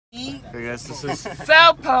I guess this is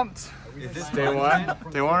so pumped. Is this day one?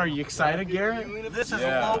 Day one, are you excited, Garrett? This is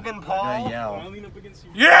Logan Paul. Yeah.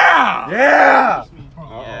 Yeah! Yeah!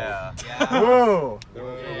 Yeah. Whoa!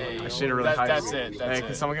 I should have really hyped. That's it. That's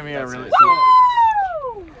Can it. someone give me a really...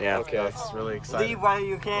 Yeah, okay, that's really exciting. Leave while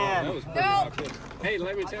you can. Hey,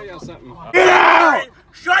 let me tell y'all something. Get out!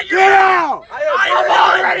 Shut your Get out!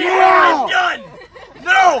 I'm already out! I'm done!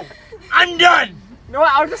 No! I'm done! No,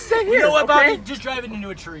 I'll just stay here. You know what, okay? Bobby? Just drive it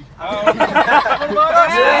into a tree. No!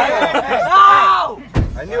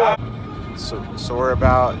 I knew it. So we're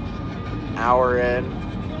about an hour in.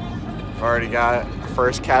 We've already got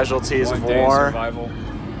first casualties of war. Survival.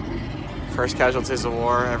 First casualties of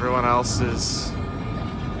war. Everyone else is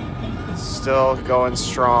still going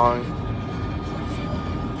strong.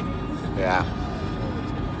 Yeah.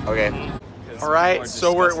 Okay. All right.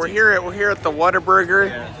 So we're here at the Whataburger,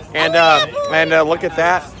 and look at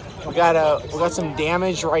that. We got some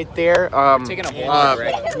damage right there. Taking a vlog,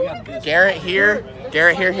 right? Garrett here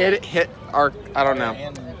hit our, I don't know.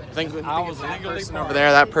 I think that person over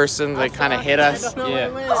there, that person, they kind of hit us.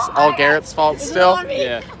 Yeah. It's all Garrett's fault still.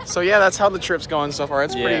 Yeah. So yeah, that's how the trip's going so far.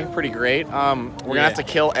 It's pretty great. We're gonna have to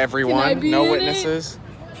kill everyone. No witnesses.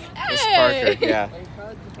 It's Parker. Yeah.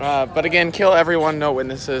 But again, kill everyone, no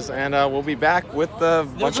witnesses, and we'll be back with a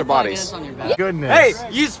bunch of bodies. Goodness. Hey,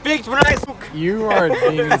 you speak when I spoke. You are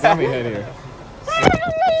being a dummy head here.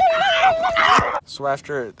 So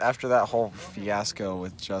after that whole fiasco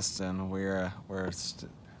with Justin, we're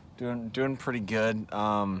doing pretty good.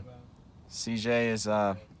 CJ is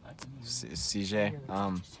CJ.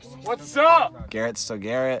 What's up? Garrett's still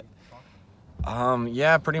Garrett.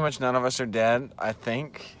 Yeah, pretty much none of us are dead, I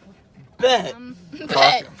think. Bet.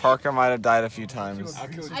 Parker might have died a few times.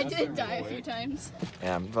 I did die a few times.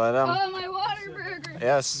 Yeah, but Oh, my Whataburger.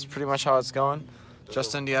 yeah, this is pretty much how it's going.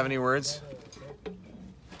 Justin, do you have any words?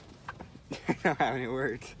 I don't have any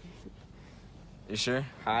words. You sure?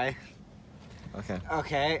 Hi. Okay.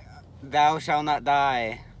 Okay. Thou shalt not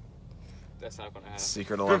die. That's not gonna happen.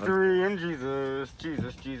 Secret 11. Victory in Jesus.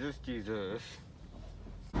 Jesus, Jesus, Jesus.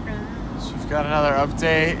 So we've got another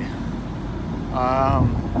update.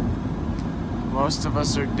 Most of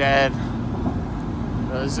us are dead.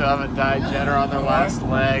 Those who haven't died yet are on their last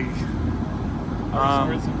leg.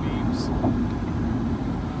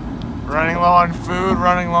 Running low on food,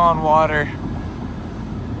 running low on water.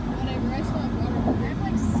 Whatever, I still have Whataburger. I have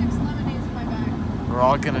like 6 lemonades in my bag. We're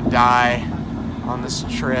all gonna die on this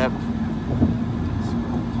trip.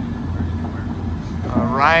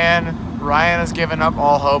 Ryan has given up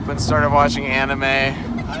all hope and started watching anime.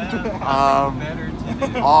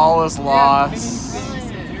 All is lost.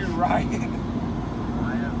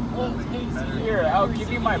 Here, I'll give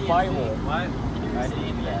you my Bible.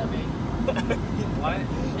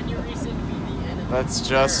 That's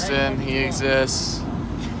Justin. He exists.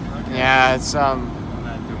 Yeah, it's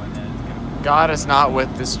God is not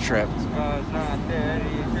with this trip. God's not dead.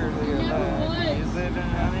 He's surely alive. He's living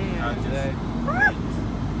on the inside.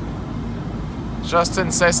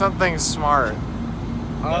 Justin, say something smart.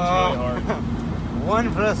 That's really hard.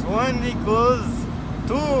 1 + 1 =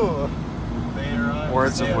 2.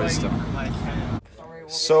 Words of wisdom.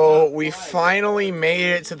 So we finally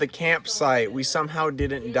made it to the campsite. We somehow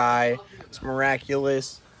didn't die. It's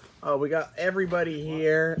miraculous. We got everybody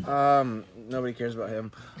here. Nobody cares about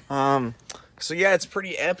him. So yeah, it's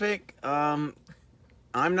pretty epic. I'm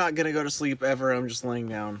not gonna go to sleep ever. I'm just laying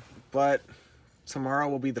down. But tomorrow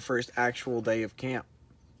will be the first actual day of camp.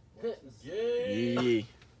 Yee.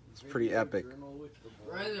 It's pretty epic.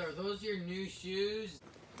 Brother, are those your new shoes?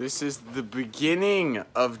 This is the beginning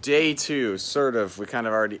of day 2, sort of. We kind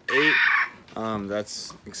of already ate.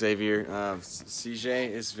 That's Xavier.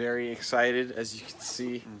 CJ is very excited, as you can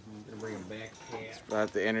see. It's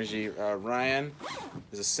about the energy. Ryan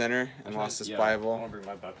is a sinner and lost his Bible.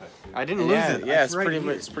 I didn't lose it. Yeah, it's pretty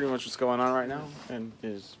much what's going on right now, and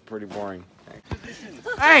it's pretty boring.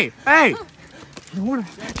 Hey!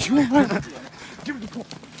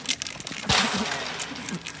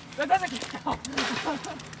 That doesn't count.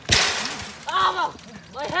 Oh,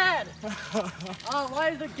 my head. Oh, why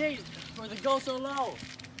is the gate or the goal so low?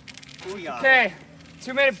 Okay,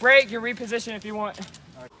 2-minute break. You reposition if you want.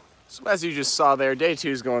 So as you just saw there, day 2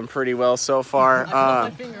 is going pretty well so far. I put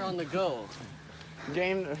my finger on the goal.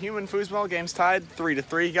 Human foosball game's tied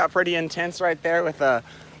 3-3. Got pretty intense right there with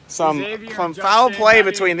some Xavier foul and Justin play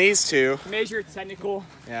having between these two. Major technical.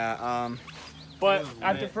 Yeah. But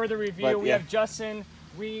after further review, But, we yeah. have Justin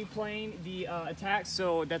replaying the attacks,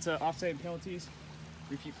 so that's offside penalties,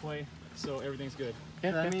 repeat play, so everything's good.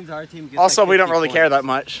 Yeah. That means our team gets Also, like we don't 50 really care points. that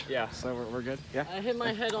much. Yeah. So we're good. Yeah. I hit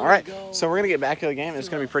my head on All right. the goal. So we're gonna get back to the game. It's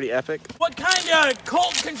gonna be pretty epic. What kind of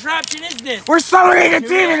cult contraption is this? We're summoning a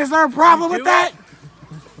demon. Is there a problem with that?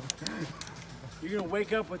 You're gonna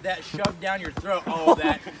wake up with that shoved down your throat. Oh,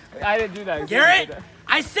 that. I didn't do that. Garrett,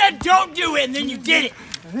 I said don't do it, and then you did it.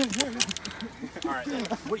 All right.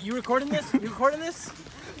 What, you recording this? You recording this?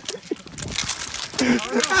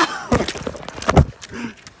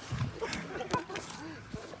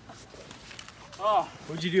 Oh,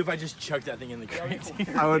 what'd you do if I just chucked that thing in the crate?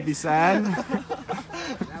 I would be sad.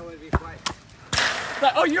 That would be fun.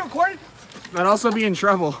 Oh, you're recording? I'd also be in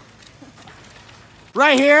trouble.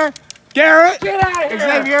 Right here, Garrett, Get out of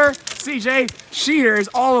here! Xavier, CJ, cheaters,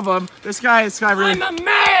 all of them. This guy really I'm a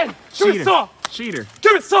man! Give me cheater. some! Cheater.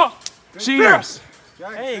 Give me some! Cheaters.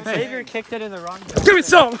 Hey, Xavier kicked it in the wrong direction. Give me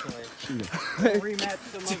some! Rematch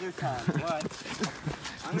some other time. What?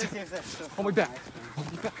 I'm gonna see if that's still. Hold me back.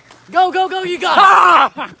 Go, go, go, you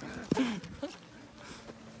got it!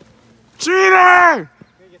 Cheater!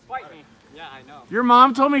 Fight me. Yeah, I know. Your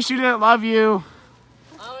mom told me she didn't love you.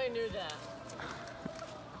 I already knew that.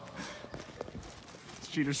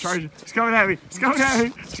 Cheater's charging. He's coming at me. He's coming at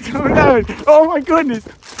me. He's coming at me. Oh my goodness.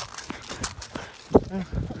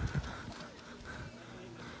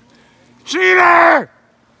 Cheater!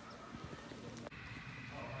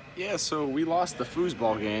 Yeah, so we lost the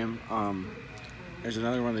foosball game. There's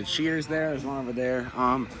another one of the cheaters there. There's one over there.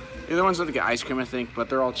 The other ones with the ice cream, I think, but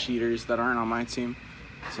they're all cheaters that aren't on my team.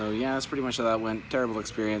 So yeah, that's pretty much how that went. Terrible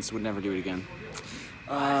experience. Would never do it again.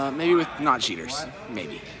 Maybe with not cheaters.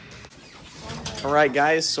 Maybe. All right,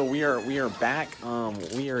 guys. So we are back.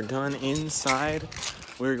 We are done inside.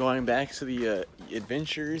 We're going back to the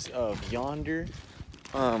adventures of Yonder.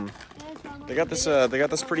 They got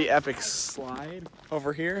this pretty epic slide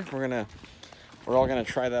over here. We're all gonna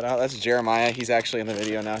try that out. That's Jeremiah. He's actually in the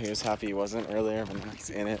video now. He was happy he wasn't earlier, but now he's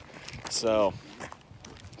in it. So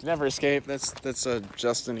you never escape. That's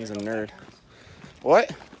Justin. He's a nerd.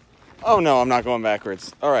 What? Oh no, I'm not going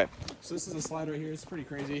backwards. All right. So this is a slide right here. It's pretty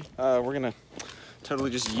crazy. We're gonna totally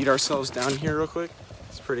just yeet ourselves down here real quick.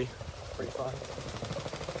 It's pretty fun.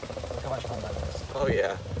 Look how much fun that is. Oh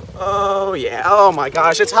yeah. Oh yeah. Oh my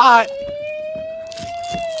gosh, it's hot.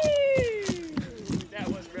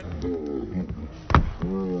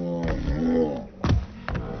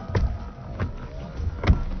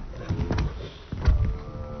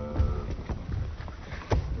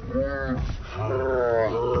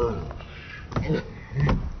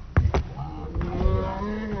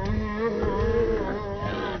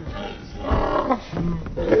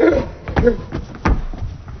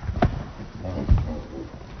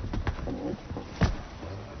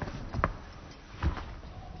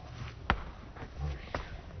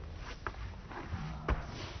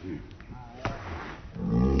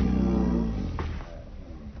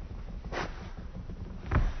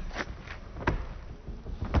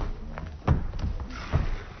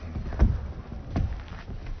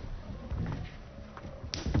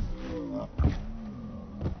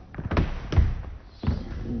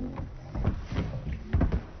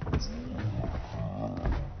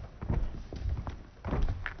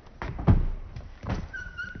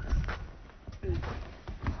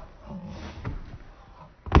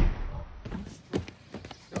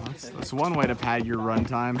 That's one way to pad your run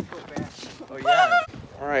time. Oh yeah.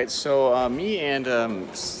 All right, so me and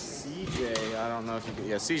CJ, I don't know if you can,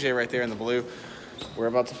 yeah, CJ right there in the blue. We're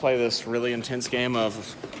about to play this really intense game of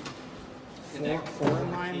four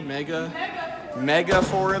in line, mega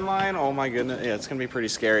four in line. Oh my goodness, yeah, it's gonna be pretty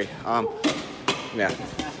scary. Yeah,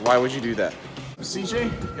 why would you do that?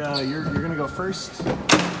 CJ, you're gonna go first,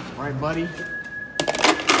 right, buddy?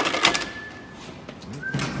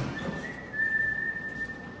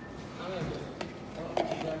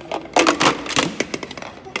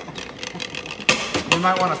 You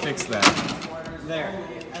might want to fix that. There.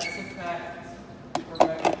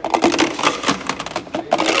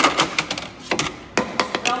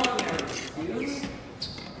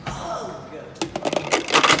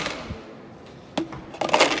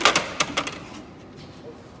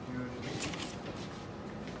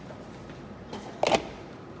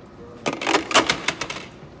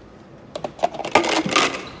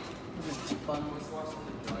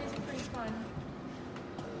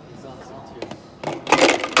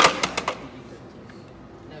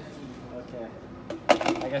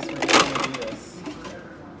 I guess we're gonna do this.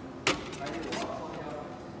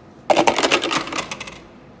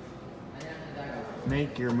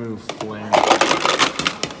 Make your move, Flynn.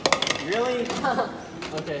 Really?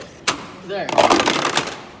 Okay. There.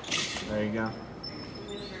 There you go.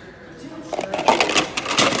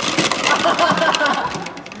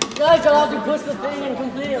 Guys, I'll have to push the thing in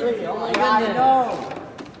completely. Oh my goodness.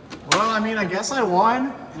 Well, I mean, I guess I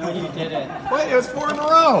won. No, you didn't. What? It was 4 in a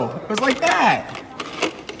row. It was like that.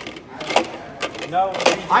 No,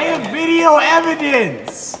 I have video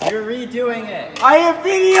evidence. you're redoing it. I have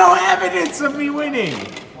video evidence of me winning.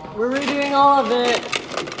 We're redoing all of it.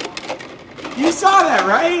 You saw that,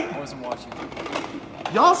 right? I wasn't watching.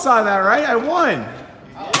 Y'all saw that, right? I won.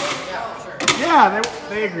 Yeah,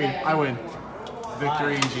 they agreed. I win.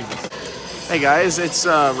 Victory in Jesus. Hey guys, it's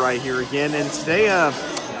Rye here again, and today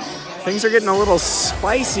things are getting a little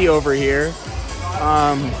spicy over here.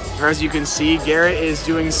 As you can see, Garrett is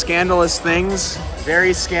doing scandalous things,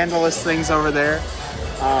 very scandalous things over there.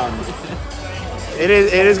 It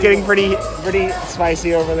is getting pretty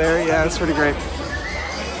spicy over there. Yeah, it's pretty great.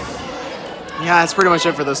 Yeah, that's pretty much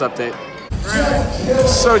it for this update.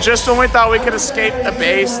 So just when we thought we could escape the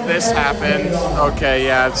base, this happened. Okay,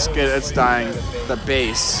 yeah, it's good. It's dying. The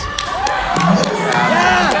base.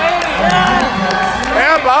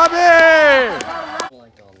 Yeah, Bobby!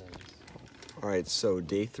 All right, so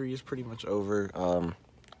day 3 is pretty much over.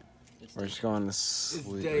 We're just going to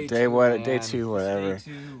sleep. Day 2, whatever.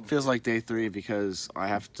 Feels like day 3 because I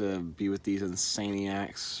have to be with these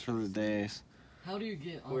insaniacs for the days. How do you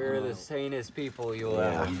get on? We're the sanest people you'll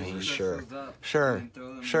Yeah, ever meet.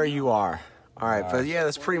 sure you are. All right, but yeah,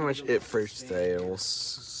 that's pretty much it for today, and we'll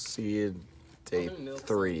see you day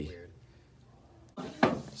 3.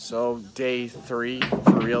 So day 3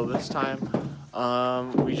 for real this time.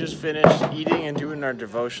 We just finished eating and doing our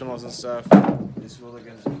devotionals and stuff. These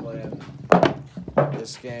hooligans are playing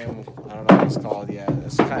this game. I don't know what it's called yet.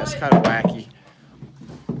 It's kind of wacky.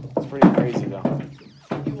 It's pretty crazy though.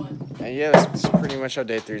 And yeah, that's pretty much how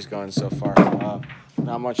day 3 is going so far.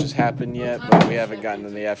 Not much has happened yet, but we haven't gotten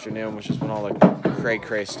in the afternoon, which is when all the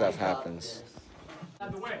cray stuff happens.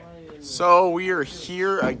 So we are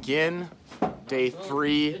here again, day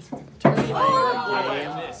 3. Are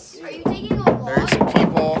you taking a walk? There's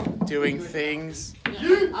people doing things. I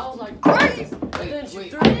was like, and then she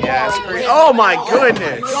threw it. Yeah, it's pretty. Oh my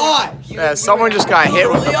goodness! Yeah, someone just got hit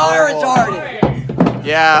with the ball.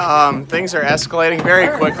 Yeah, things are escalating very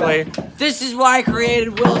quickly. This is why I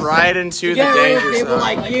created Wilson. Right into the Get rid of danger people zone.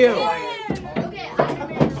 like you. Okay,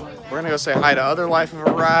 We're gonna go say hi to other Life of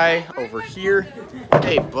a Rye over here.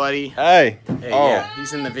 Hey, buddy. Hey. Hey, yeah,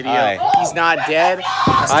 he's in the video. Hi. He's not dead.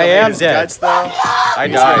 I am his dead. Guts, though. I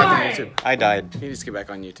He needs to get back on died. YouTube. I died. He needs to get back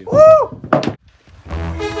on YouTube.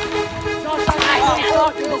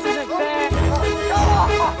 This isn't fair.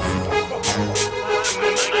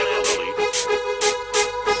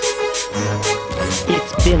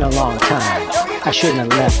 It's been a long time. I shouldn't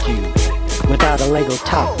have left you without a Lego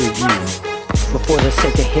top review. Before the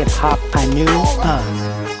sake of hip hop, I knew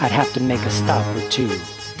I'd have to make a stop or two.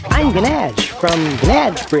 I'm Gnadge from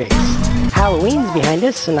Gnadge Bricks. Halloween's behind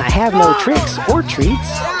us, and I have no tricks or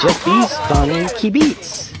treats, just these funky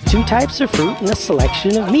beats. 2 types of fruit and a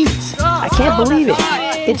selection of meats. I can't believe it.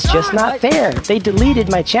 It's just not fair. They deleted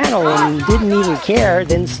my channel and didn't even care,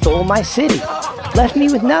 then stole my city. Left me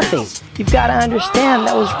with nothing. You've got to understand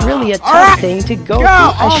that was really a tough thing to go through.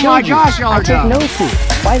 I showed you. I take no food.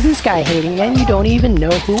 Why is this guy hating, man? You don't even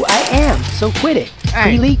know who I am. So quit it.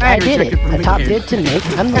 Pre-leak, I did it. A top bid to make.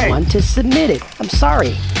 I'm the one to submit it. I'm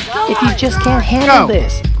sorry. If you just can't handle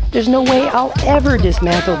this, there's no way I'll ever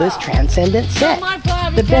dismantle this transcendent set.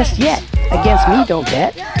 The best yet. Against me, don't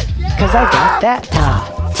bet. Cause I got that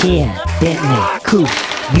top 10 Bentley coupe.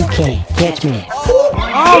 You can't catch me.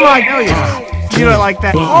 Oh my God! You don't like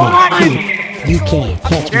that? Oh my goodness! You can't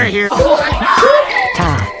catch me. Here.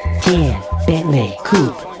 Top 10 Bentley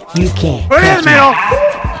coupe. You can't Put it in catch the middle.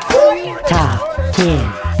 me. Top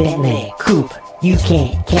 10 Bentley coupe. You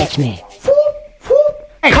can't catch me.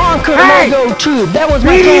 Conquer Lego Tube. That was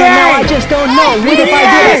my plan. Now I just don't know. What if I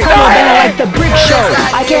did a cover band like the Brick Show?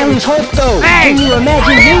 I can't lose hope though. Can you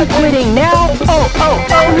imagine me quitting now?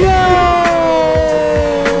 Oh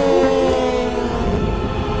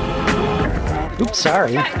no! Oops,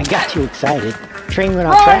 sorry. I got you excited. Train went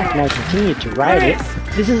off track and I continued to ride it.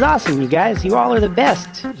 This is awesome, you guys. You all are the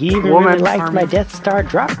best. You even really liked my Death Star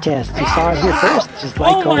drop test. You saw it here first, just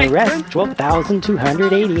like all the rest.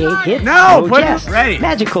 12,288 hits. No, put jest. it ready.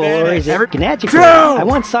 Magical, or is it magical? Two. I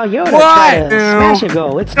once saw Yoda try to smash a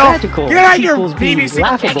goal. It's No, magical. get out your Sequels be BBC.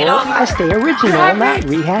 laughable. I stay original, not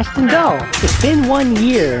rehashed and dull. It's been 1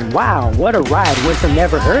 year, and wow, what a ride. Went from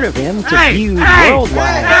never heard of him to viewed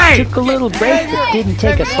worldwide. Took a little break, but didn't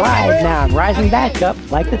take a slide. Now I'm rising back up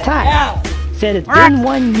like the tide. Said it's been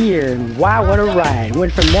 1 year, and wow, what a ride.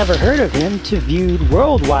 Went from never heard of him to viewed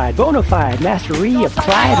worldwide. Bonafide, mastery,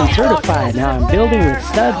 applied, and certified. Now I'm building with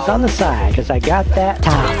studs on the side, cause I got that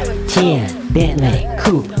top 10 Bentley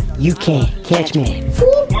coupe, you can't catch me.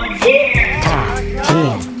 Top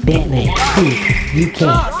 10 Bentley coupe, you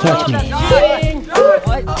can't catch me.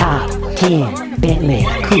 Top 10 Bentley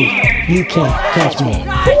coupe, you can't catch me.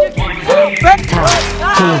 Top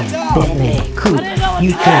 10 Bentley coupe,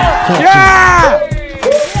 you can't catch me.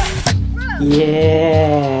 Yeah.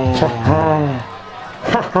 Yeah.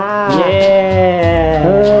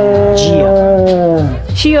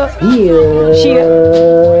 Gia. Chia. Chia.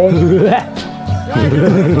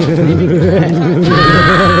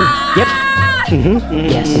 Yep.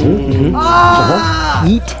 Yes.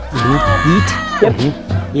 Eat. Yep.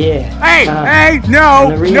 Yeah. Hey, no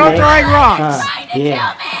throwing rocks.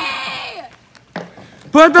 Yeah.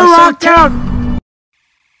 Put the rock down.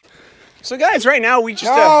 So guys, right now we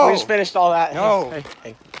just finished all that. No.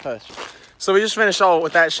 Hey, hush. So we just finished all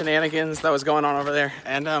with that shenanigans that was going on over there,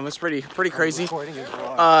 and it's pretty crazy.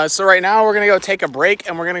 So right now we're gonna go take a break,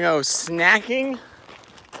 and we're gonna go snacking.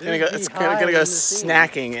 Gonna go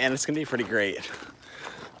snacking, and it's gonna be pretty great.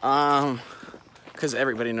 Because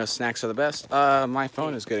everybody knows snacks are the best. My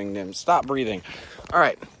phone is getting dim. Stop breathing. All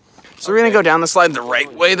right. So we're gonna go down the slide the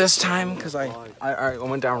right way this time, because I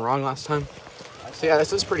went down wrong last time. So yeah,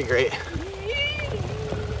 this is pretty great.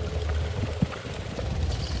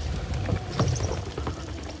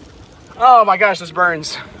 Oh my gosh, this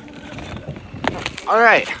burns. All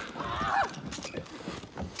right.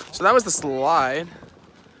 So that was the slide.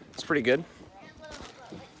 It's pretty good.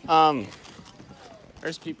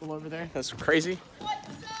 There's people over there. That's crazy.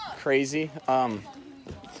 Crazy. Hi.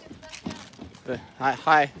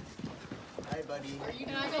 Are you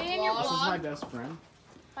gonna be in your This is my vlog? best friend.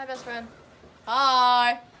 Hi, best friend.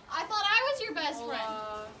 Hi. I thought I was your best friend.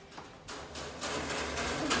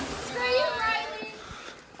 Screw you, Riley.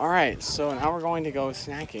 All right, so now we're going to go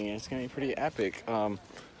snacking, and it's gonna be pretty epic. Not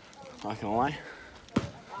gonna lie.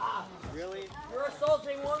 Really? You're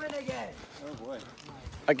assaulting women again. Oh boy.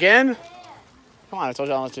 Again? Come on, I told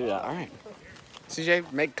y'all not to do that. All right.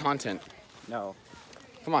 CJ, make content. No.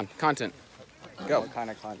 Come on, content. Go. What kind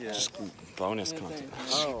of content? Just bonus content.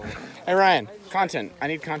 Oh. Hey Ryan, content. I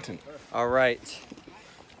need content. All right.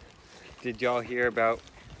 Did y'all hear about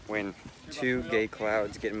when two gay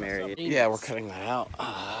clouds get married? Yeah, we're cutting that out.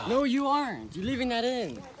 No, you aren't. You're leaving that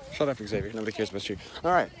in. Shut up, Xavier. Nobody cares about you.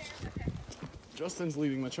 All right. Justin's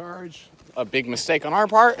leading the charge. A big mistake on our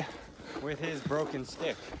part. With his broken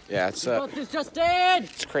stick. Yeah, it's Justin!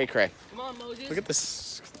 it's cray cray. Come on, Moses. Look at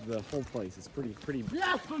this, the whole place. It's pretty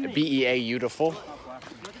Blasphemy! BEA beautiful.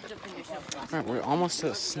 All right, we're almost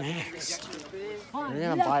to snacks. We're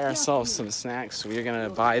gonna buy ourselves some snacks. We're gonna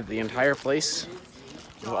buy the entire place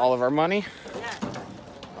with all of our money.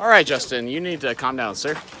 All right, Justin, you need to calm down,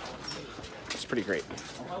 sir. It's pretty great.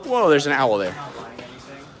 Whoa, there's an owl there.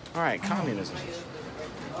 All right, communism.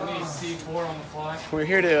 C4 on the fly. We're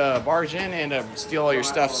here to barge in and steal all your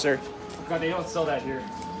stuff, sir. God, they don't sell that here.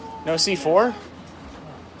 No C4? All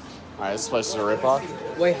right, this place is a ripoff.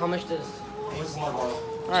 Wait, how much does...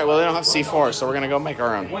 All right, well, they don't have C4, so we're gonna go make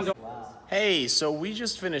our own. Hey, so we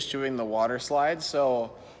just finished doing the water slide,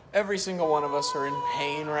 so every single one of us are in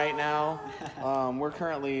pain right now. We're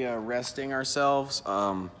currently resting ourselves.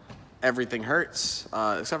 Everything hurts,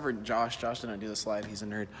 except for Josh. Josh didn't do the slide, he's a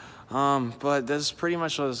nerd. But that's pretty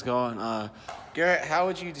much what is going. Garrett, how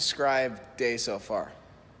would you describe day so far?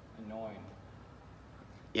 Annoying.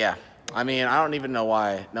 Yeah, I mean, I don't even know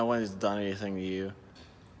why. No one's done anything to you.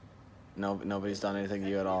 Nobody's done anything to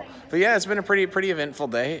you at all. But yeah, it's been a pretty eventful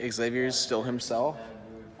day. Xavier's still himself.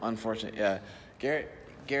 Unfortunately, yeah.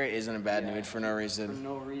 Garrett is in a bad mood for no reason.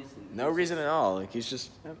 No reason. No reason at all. Like, he's just,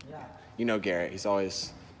 you know Garrett. He's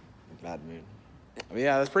always in a bad mood. But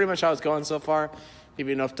yeah, that's pretty much how it's going so far. Give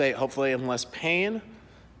you an update, hopefully in less pain.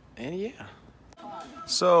 And yeah.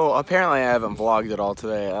 So apparently I haven't vlogged at all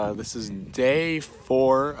today. This is day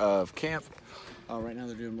 4 of camp. Right now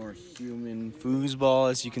they're doing more human foosball,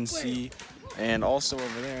 as you can see. And also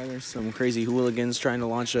over there's some crazy hooligans trying to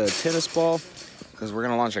launch a tennis ball. Because we're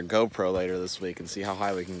going to launch a GoPro later this week and see how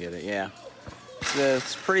high we can get it. Yeah.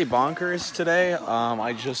 It's pretty bonkers today.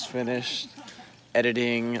 I just finished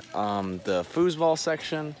editing the foosball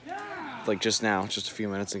section. Like just now, just a few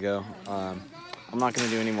minutes ago. I'm not going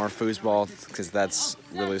to do any more foosball because that's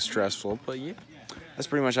really stressful. But yeah, that's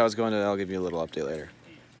pretty much how it's going today. I'll give you a little update later.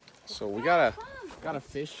 So we got a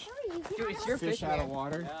fish. Dude, it's your fish Out of man.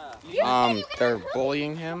 water. They're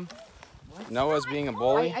bullying him. Noah's being a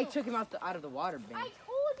bully. I took him out of the water, I man.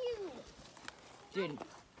 told you. Dude,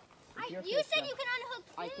 You said you can unhook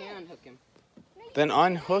I him. can unhook him. Then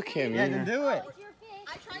unhook him. Yeah, You're- then do it.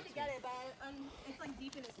 I tried to get it, but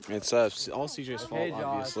It's all CJ's fault,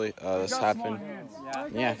 obviously. This happened.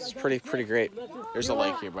 Yeah, it's pretty great. There's a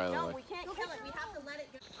lake here, by the way.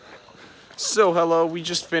 So hello, we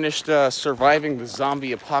just finished surviving the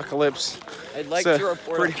zombie apocalypse. I'd like It's to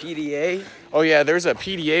report a PDA. Oh yeah, there's a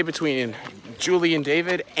PDA between Julie and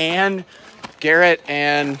David and Garrett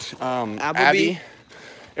and Abby.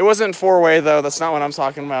 It wasn't four-way though. That's not what I'm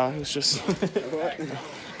talking about. It was just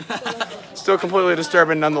still completely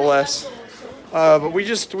disturbing nonetheless. But we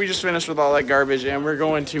just finished with all that garbage and we're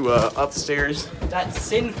going to upstairs. That's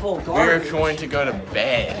sinful We're garbage. going to go to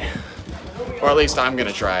bed. Or at least I'm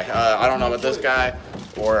gonna try. I don't know about this guy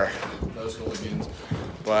or those hooligans,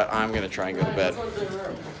 but I'm gonna try and go to bed.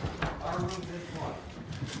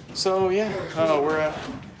 So yeah, we're at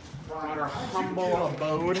our humble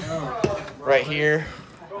abode right here.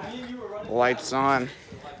 Lights on.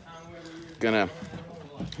 Gonna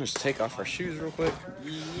just take off our shoes real quick.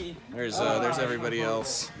 There's everybody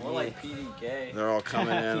else. More like PDK. They're all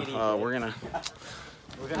coming in. We're gonna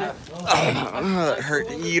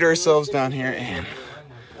eat ourselves down here, and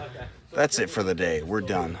that's it for the day. We're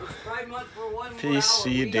done. Peace.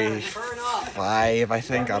 See you day 5, I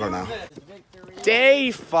think. I don't know.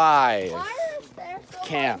 Day 5.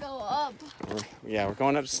 Camp. Yeah, we're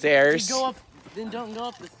going upstairs. Go up, then don't go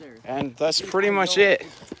up the stairs. And that's pretty much it.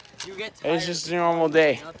 You get tired It's just a normal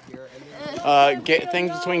day. up here and then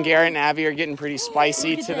Things between Garrett and Abby are getting pretty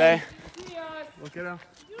spicy today. Look at them.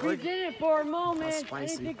 We did it for a moment.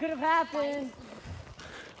 Spicy. Anything could have happened.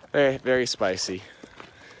 Very, very spicy.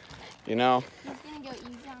 You know,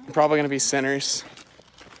 we're probably gonna be sinners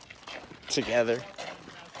together.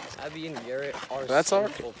 Abby and Garrett are That's all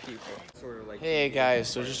right. sinful people. Sort of like Hey guys,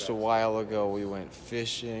 so just a while ago we went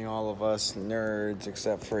fishing, all of us nerds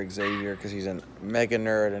except for Xavier because he's a mega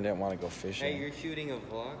nerd and didn't want to go Hey, fishing. you're shooting a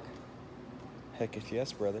vlog? Heck if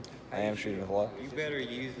yes, brother. I am shooting a vlog. You better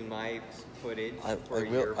use my footage I for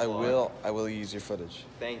your will vlog. use your footage.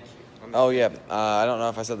 Thank you. I'm Oh yeah, I don't know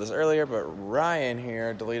if I said this earlier, but Ryan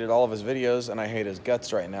here deleted all of his videos and I hate his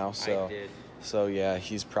guts right now, so I did. so yeah,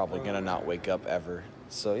 he's probably gonna not wake up ever.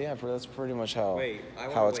 So yeah, that's pretty much how Wait, I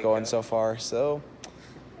wanna how it's wake going up. so far. So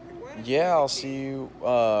yeah, I'll see you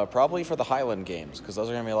probably for the Highland games because those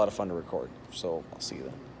are gonna be a lot of fun to record. So I'll see you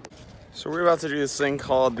then. So we're about to do this thing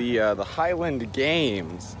called the Highland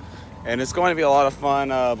Games, and it's going to be a lot of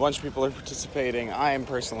fun. A bunch of people are participating. I am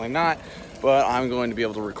personally not, but I'm going to be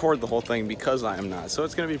able to record the whole thing because I am not. So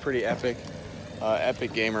it's going to be pretty epic,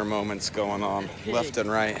 epic gamer moments going on left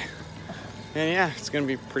and right, and yeah, it's going to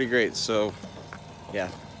be pretty great. So yeah,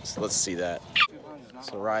 let's see that.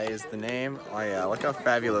 So Ryan is the name. Oh yeah, look how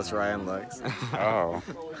fabulous Ryan looks. Oh.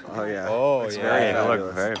 Oh yeah. Oh Looks yeah, very it fabulous.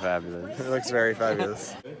 looked very fabulous. It looks very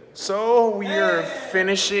fabulous. So we are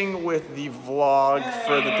finishing with the vlog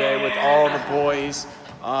for the day with all the boys.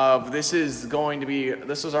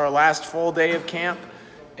 This was our last full day of camp,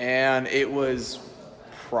 and it was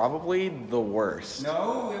probably the worst.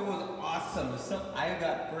 No, it was awesome. I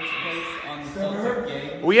got first place on the Celtic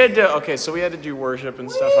game. We had to do worship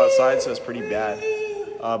and stuff outside, so it's pretty bad.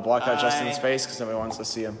 Block out Justin's face because nobody wants to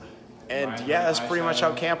see him. And yeah, that's pretty much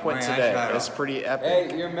how camp went today. It's pretty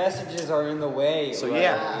epic. Hey, your messages are in the way. So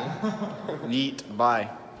yeah, yeet,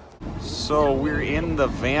 bye. So we're in the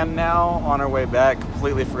van now on our way back.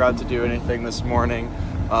 Completely forgot to do anything this morning.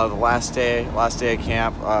 The last day of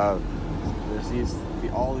camp. There's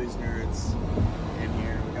all these nerds in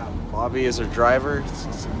here. We got Bobby as our driver.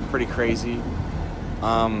 It's pretty crazy.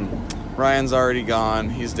 Ryan's already gone.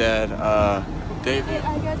 He's dead.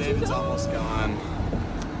 David's almost gone.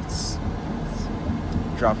 It's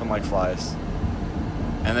dropping like flies.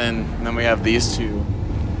 And then we have these two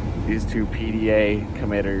PDA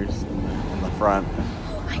committers in the front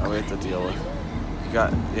that we have to deal with.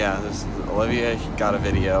 This is Olivia. He got a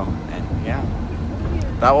video, and yeah,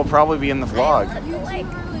 that will probably be in the vlog. You like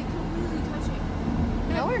literally completely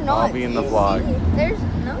touching. No, we're not. I'll be in the vlog. There's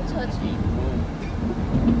no touching.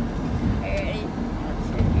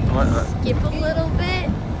 What? Skip a little bit.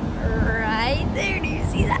 Right there. Do you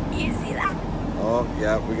see that? Do you see that? Oh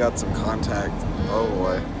yeah, we got some contact. Oh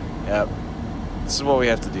boy. Yep. This is what we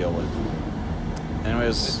have to deal with.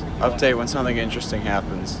 Anyways, update when something interesting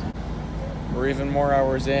happens. We're even more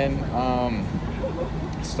hours in.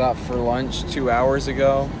 Stopped for lunch 2 hours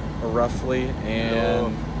ago, or roughly,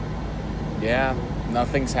 and yeah,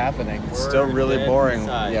 nothing's happening. It's still really boring.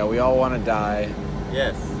 Yeah, we all want to die.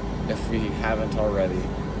 Yes. If we haven't already.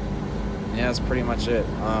 Yeah, that's pretty much it.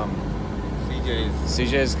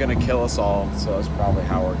 CJ's gonna kill us all, so that's probably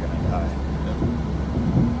how we're gonna die.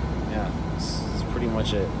 Yeah, that's pretty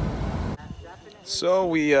much it. So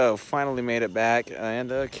we finally made it back,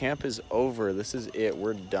 and camp is over. This is it.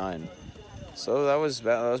 We're done. So that was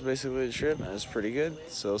basically the trip, and it was pretty good.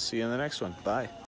 So see you in the next one. Bye.